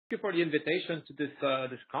you for the invitation to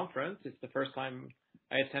this conference. It's the first time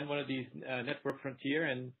I attend one of these Network Frontier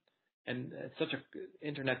and it's such an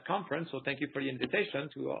internet conference. So thank you for the invitation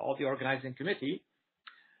to all the organizing committee.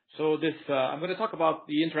 So I'm going to talk about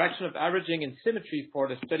the interaction of averaging and symmetry for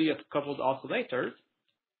the study of coupled oscillators.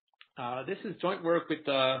 This is joint work with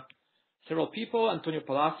several people: Antonio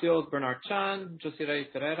Palacios, Bernard Chan,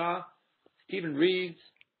 José Ferreira, Stephen Reeves,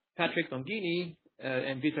 Patrick Longini,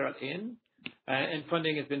 and Vitor In. And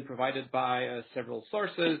funding has been provided by several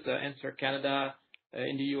sources: Answer Canada,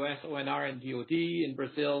 in the US, ONR and DOD, in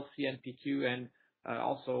Brazil, CNPq, and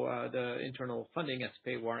also the internal funding at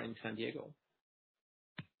SPAWAR in San Diego.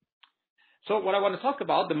 So what I want to talk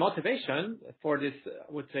about, the motivation for this,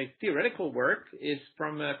 I would say, theoretical work is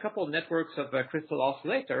from a couple of networks of crystal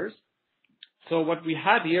oscillators. So what we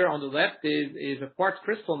have here on the left is a quartz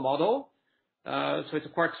crystal model. So it's a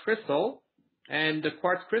quartz crystal, and the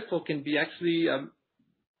quartz crystal can be actually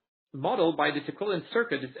modeled by this equivalent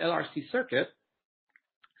circuit, this LRC circuit.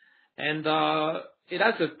 And it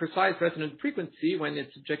has a precise resonant frequency when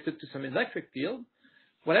it's subjected to some electric field.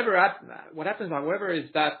 What happens, however,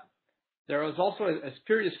 is that there is also a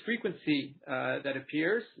spurious frequency that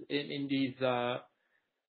appears in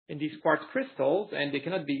these quartz crystals, and they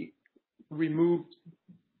cannot be removed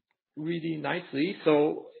really nicely.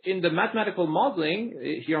 So in the mathematical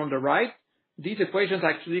modeling here on the right, these equations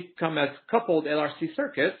actually come as coupled LRC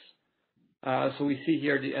circuits. So we see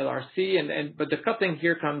here the LRC, but the coupling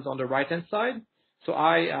here comes on the right hand side. So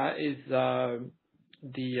I is the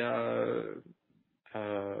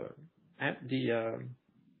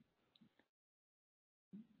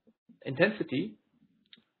intensity.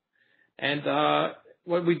 And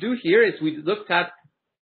what we do here is we looked at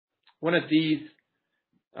one of these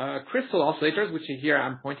crystal oscillators, which here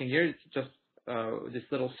I'm pointing here. It's just this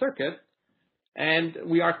little circuit. And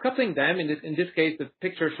we are coupling them. In this case, the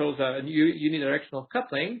picture shows a unidirectional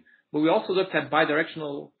coupling, but we also looked at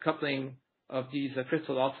bidirectional coupling of these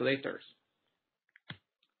crystal oscillators.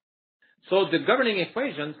 So the governing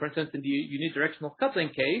equation, for instance, in the unidirectional coupling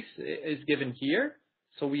case, is given here.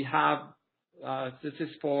 So we have, this is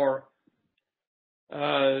for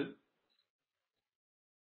the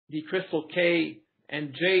crystal K,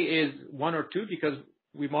 and J is 1 or 2 because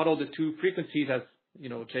we model the two frequencies as,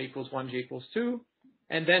 J equals 1, J equals 2.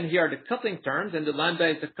 And then here are the coupling terms, and the lambda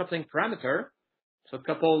is the coupling parameter. So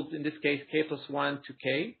coupled, in this case, K plus 1 to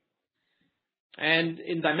K. And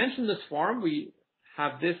in dimensionless form, we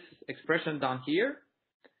have this expression down here.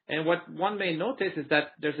 And what one may notice is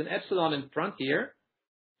that there's an epsilon in front here.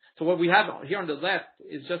 So what we have here on the left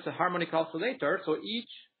is just a harmonic oscillator. So each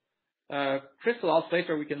crystal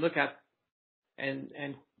oscillator we can look at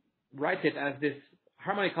and write it as this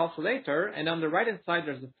harmonic oscillator. And on the right-hand side,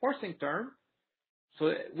 there's the forcing term,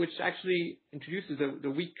 which actually introduces the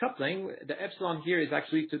weak coupling. The epsilon here is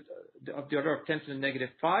actually of the order of 10 to the negative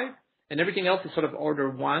 5, and everything else is sort of order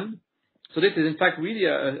 1. So this is, in fact, really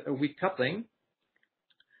a weak coupling,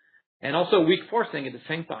 and also a weak forcing at the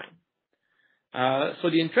same time. So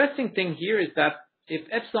the interesting thing here is that if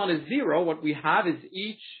epsilon is 0, what we have is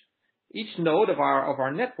each node of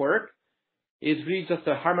our network is really just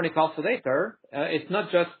a harmonic oscillator. It's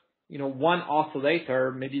not just one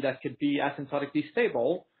oscillator, maybe that could be asymptotically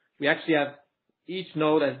stable. We actually have each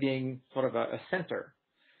node as being sort of a center.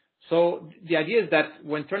 So the idea is that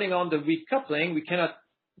when turning on the weak coupling, we cannot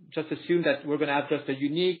just assume that we're going to have just a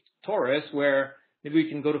unique torus where maybe we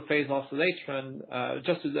can go to phase oscillation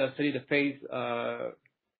just to study the phase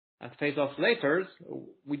as phase oscillators.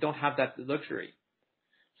 We don't have that luxury.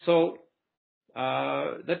 So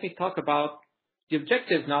let me talk about the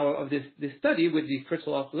objectives now of this study with these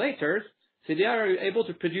crystal oscillators. So they are able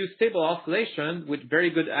to produce stable oscillation with very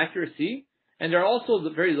good accuracy, and they're also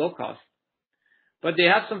very low cost. But they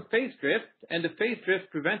have some phase drift, and the phase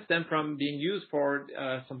drift prevents them from being used for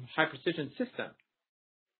some high precision systems,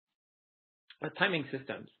 timing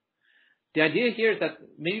systems. The idea here is that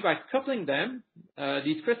maybe by coupling them,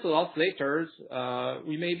 these crystal oscillators,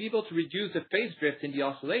 we may be able to reduce the phase drift in the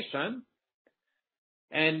oscillation.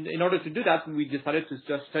 And in order to do that, we decided to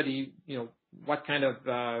just study, what kind of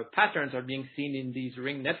patterns are being seen in these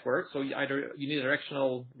ring networks. So either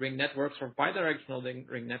unidirectional ring networks or bidirectional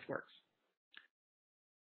ring networks.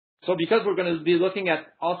 So because we're going to be looking at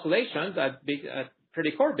oscillations at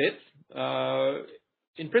pretty orbits,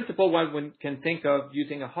 in principle, one can think of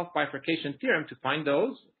using a Hopf bifurcation theorem to find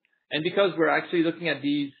those. And because we're actually looking at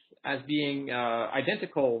these as being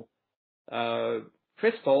identical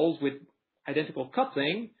crystals with identical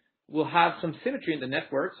coupling, we'll have some symmetry in the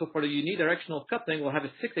network. So for the unidirectional coupling, we'll have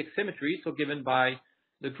a cyclic symmetry, so given by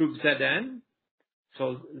the group Zn.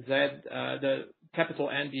 So Z, the capital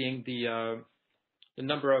N being the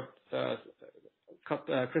number of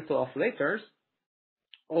crystal oscillators.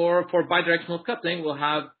 Or for bidirectional coupling, we'll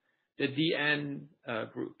have the dn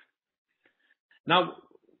group. Now,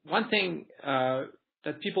 one thing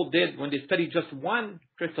that people did when they studied just one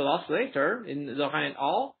crystal oscillator in Lorrain et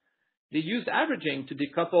al., they used averaging to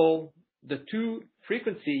decouple the two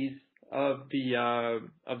frequencies of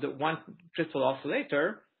the one crystal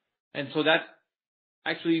oscillator, and so that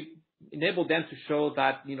actually enabled them to show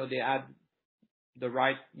that they had the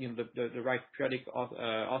right the right periodic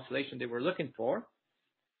oscillation they were looking for.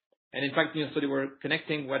 And in fact, so they were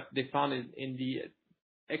connecting what they found in the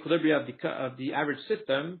equilibria of the average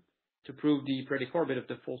system to prove the periodic orbit of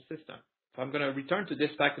the full system. So I'm going to return to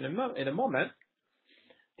this back in a moment.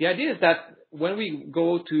 The idea is that when we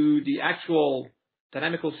go to the actual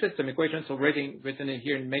dynamical system equation, so written in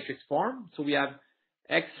here in matrix form, so we have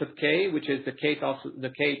x sub k, which is the k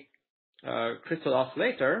crystal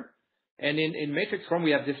oscillator, and in matrix form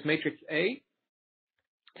we have this matrix A,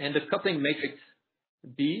 and the coupling matrix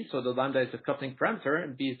B, so the lambda is the coupling parameter,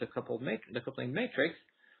 and B is the coupling matrix,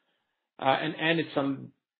 and N is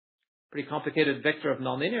some pretty complicated vector of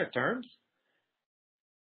nonlinear terms.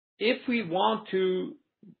 If we want to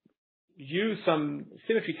use some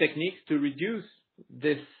symmetry techniques to reduce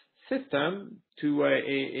this system to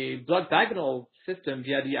a block diagonal system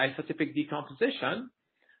via the isotypic decomposition,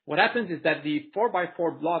 what happens is that the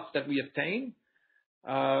 4x4 blocks that we obtain,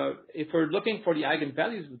 if we're looking for the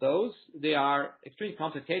eigenvalues of those, they are extremely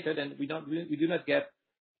complicated, and we do not get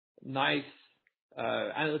nice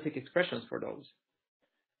analytic expressions for those.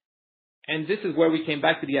 And this is where we came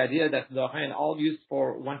back to the idea that Lorrain et al. Used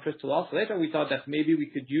for one crystal oscillator. We thought that maybe we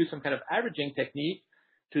could use some kind of averaging technique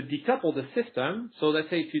to decouple the system. So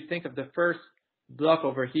let's say if you think of the first block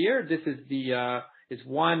over here, this is is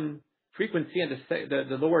one frequency, and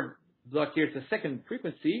the lower block here is the second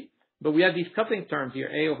frequency. But we have these coupling terms here,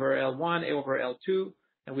 A over L1, A over L2,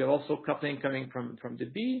 and we have also coupling coming from the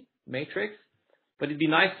B matrix. But it'd be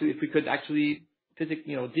nice if we could actually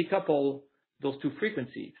decouple those two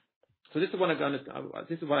frequencies. So this is what I'm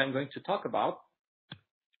going to talk about.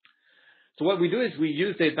 So what we do is we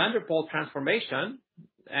use a van der Pol transformation,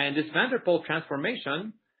 and this van der Pol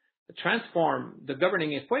transformation transform the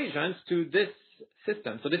governing equations to this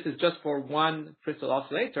system. So this is just for one crystal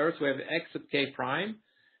oscillator. So we have x sub k prime,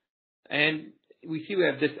 and we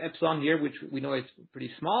have this epsilon here, which we know is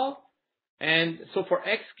pretty small. And so for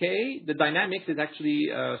xk, the dynamics is actually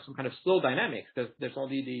some kind of slow dynamics, because there's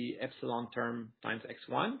only the epsilon term times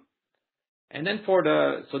x1. And then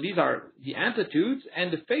so these are the amplitudes,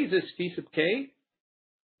 and the phases phi sub k,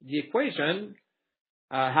 the equation,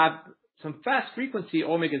 have some fast frequency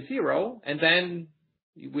omega 0, and then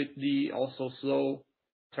with the also slow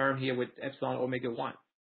term here with epsilon omega 1.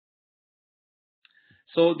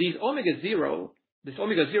 So this omega 0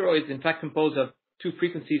 is in fact composed of two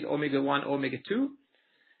frequencies, omega 1, omega 2.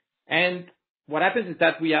 And what happens is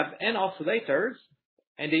that we have n oscillators,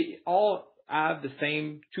 and they all have the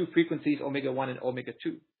same two frequencies, omega 1 and omega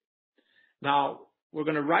 2. Now, we're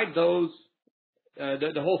going to write those,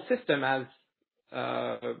 the whole system as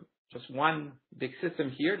just one big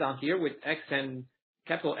system here, down here, with X and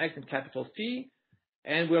capital Phi.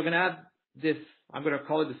 And we're going to have this, I'm going to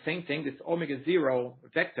call it the same thing, this omega 0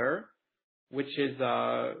 vector, which is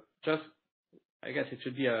just, I guess it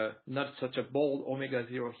should be not such a bold omega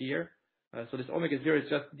 0 here. So this omega 0 is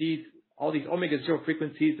just all these omega 0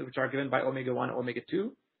 frequencies, which are given by omega 1, omega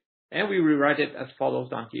 2, and we rewrite it as follows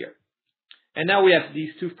down here. And now we have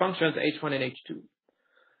these two functions, h1 and h2.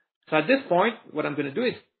 So at this point, what I'm going to do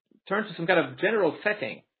is turn to some kind of general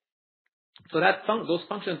setting. So those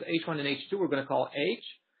functions h1 and h2 we're going to call h,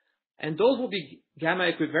 and those will be gamma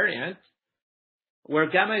equivariant, where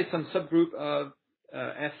gamma is some subgroup of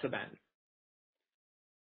S sub n.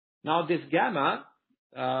 Now this gamma,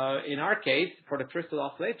 in our case, for the crystal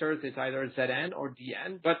oscillators, it's either Zn or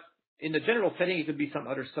Dn, but in the general setting, it could be some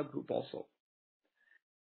other subgroup also.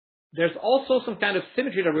 There's also some kind of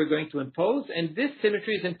symmetry that we're going to impose, and this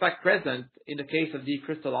symmetry is in fact present in the case of the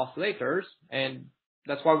crystal oscillators, and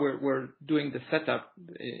that's why we're doing the setup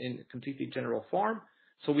in completely general form.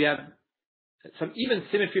 So we have some even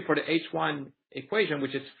symmetry for the H1 equation,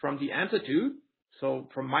 which is from the amplitude, so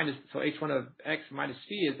H1 of x minus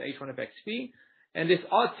phi is H1 of x phi, and this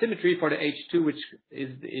odd symmetry for the H2, which is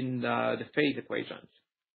in the phase equations.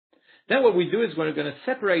 Then what we do is we're going to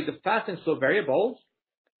separate the fast and slow variables.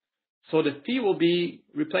 So the phi will be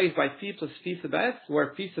replaced by phi plus phi sub s,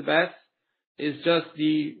 where phi sub s is just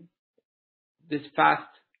this fast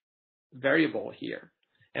variable here.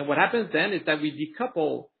 And what happens then is that we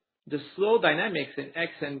decouple the slow dynamics in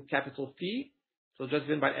x and capital phi So just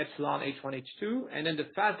given by epsilon H1, H2. And then the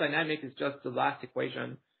fast dynamic is just the last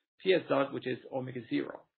equation, PS dot, which is omega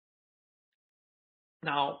 0.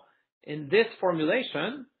 Now, in this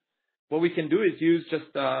formulation, what we can do is use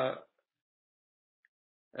just a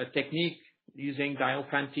technique using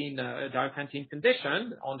Diophantine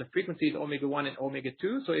condition on the frequencies omega 1 and omega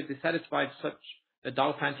 2. So if they satisfy such a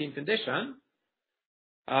Diophantine condition,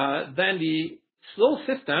 then the slow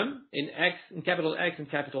system in capital X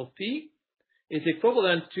and capital P is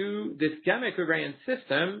equivalent to this gamma equivariant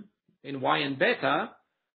system in Y and beta,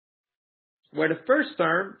 where the first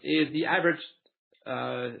term is the average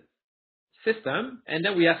system, and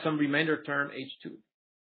then we have some remainder term H2.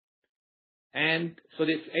 And so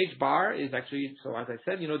this H bar is actually, so as I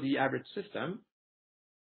said, the average system.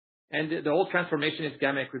 And the whole transformation is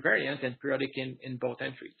gamma equivariant and periodic in both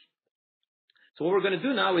entries. So what we're going to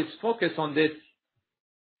do now is focus on this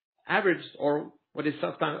average, or what is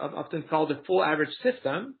often called the full average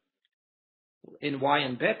system in Y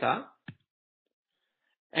and beta.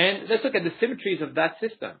 And let's look at the symmetries of that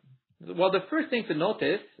system. Well, the first thing to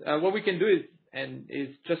notice, what we can do is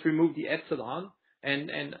just remove the epsilon.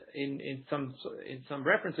 And in some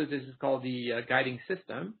references, this is called the guiding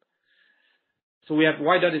system. So we have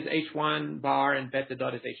y dot is h1 bar and beta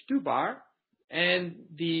dot is h2 bar. And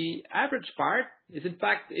the average part is, in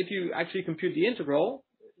fact, if you actually compute the integral,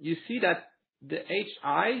 you see that the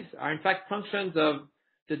hi's are, in fact, functions of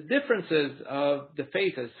the differences of the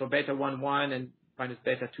phases. So beta 1, 1 and minus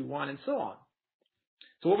beta 2, 1 and so on.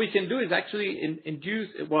 So what we can do is actually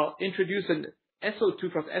introduce an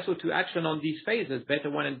SO2 cross SO2 action on these phases,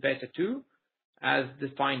 beta 1 and beta 2, as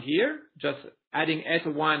defined here, just adding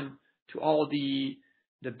eta 1 to all the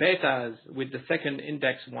betas with the second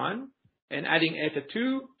index 1, and adding eta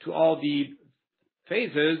 2 to all the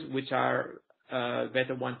phases which are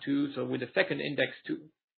beta 1, 2, so with the second index 2.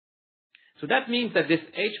 So that means that this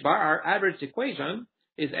H bar, our average equation,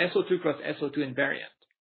 is SO2 cross SO2 invariant.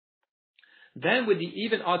 Then with the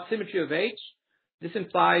even odd symmetry of H, this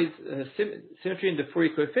implies symmetry in the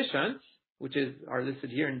Fourier coefficients, which are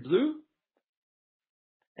listed here in blue.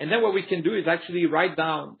 And then what we can do is actually write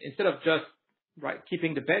down, instead of just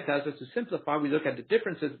keeping the betas, just to simplify, we look at the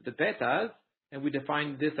differences of the betas, and we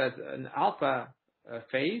define this as an alpha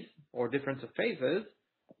phase, or difference of phases.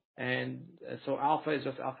 And so alpha is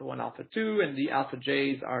just alpha 1, alpha 2, and the alpha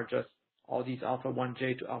j's are just all these alpha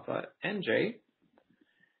 1j to alpha nj.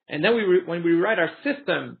 And then when we write our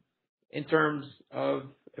system in terms of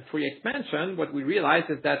a Fourier expansion, what we realize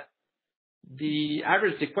is that the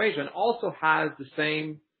average equation also has the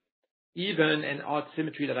same even and odd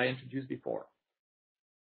symmetry that I introduced before.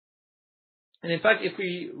 And in fact, if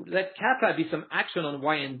we let kappa be some action on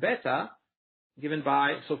y and beta, given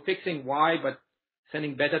by, so fixing y but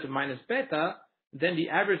sending beta to minus beta, then the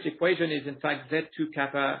average equation is in fact Z2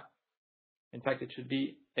 kappa. In fact, it should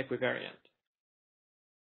be equivariant.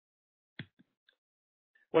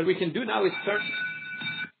 What we can do now is turn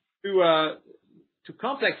to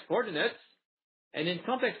complex coordinates, and in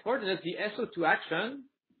complex coordinates, the SO2 action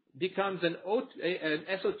becomes an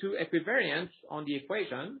SO2 equivariance on the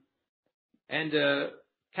equation, and the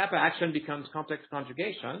kappa action becomes complex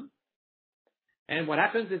conjugation. And what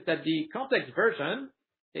happens is that the complex version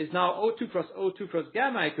is now O2 cross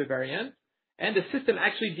gamma equivariant, and the system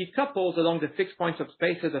actually decouples along the fixed points of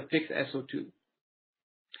spaces of fixed SO2.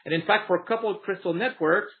 And in fact, for coupled crystal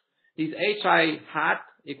networks, these HI hat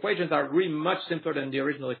equations are really much simpler than the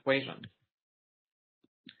original equation.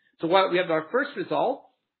 So we have our first result,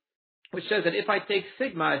 which says that if I take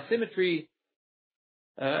sigma, a symmetry,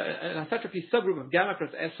 an isotropy subgroup of gamma cross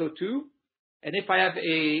SO2, and if I have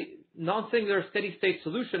a non-singular steady-state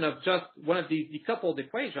solution of just one of these decoupled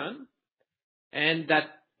equations, and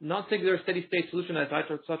that non-singular steady-state solution has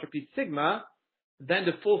isotropy sigma, then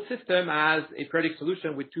the full system has a periodic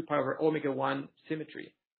solution with 2 pi over omega 1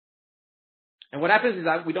 symmetry. And what happens is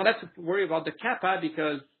that we don't have to worry about the kappa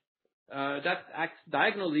because that acts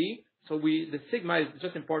diagonally. So the sigma is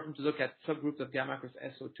just important to look at subgroups of gamma cross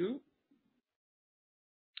SO2.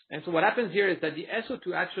 And so what happens here is that the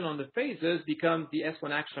SO2 action on the phases becomes the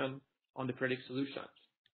S1 action on the periodic solutions.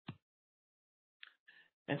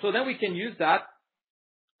 And so then we can use that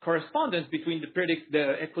correspondence between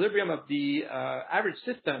the equilibrium of the average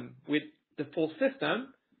system with the full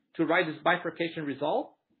system to write this bifurcation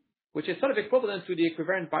result, which is sort of equivalent to the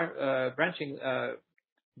equivariant branching,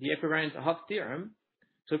 the equivariant Huff theorem.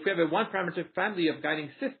 So if we have a one-parameter family of guiding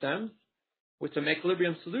systems with some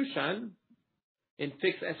equilibrium solution in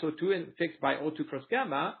fixed SO2 and fixed by O2 cross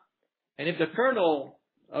gamma, and if the kernel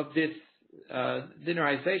of this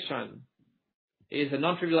linearization is a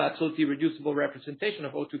non-trivial absolutely reducible representation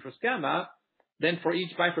of O2 cross gamma, then for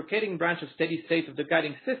each bifurcating branch of steady state of the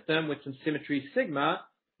guiding system with some symmetry sigma,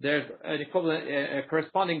 there's an equivalent, a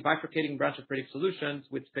corresponding bifurcating branch of predicted solutions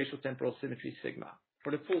with spatial temporal symmetry sigma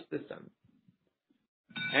for the full system.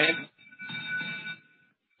 And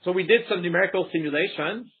so we did some numerical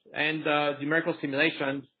simulations, and numerical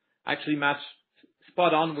simulations actually matched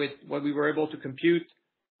spot on with what we were able to compute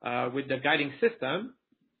with the guiding system.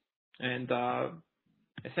 And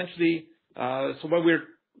essentially, so what we're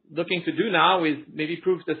looking to do now is maybe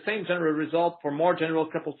prove the same general result for more general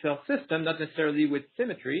coupled cell system, not necessarily with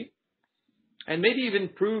symmetry, and maybe even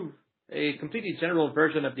prove a completely general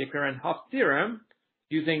version of the Equivalent-Hopf theorem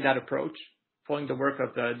using that approach, following the work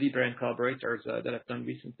of the Lieber and collaborators that I've done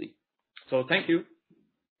recently. So thank you.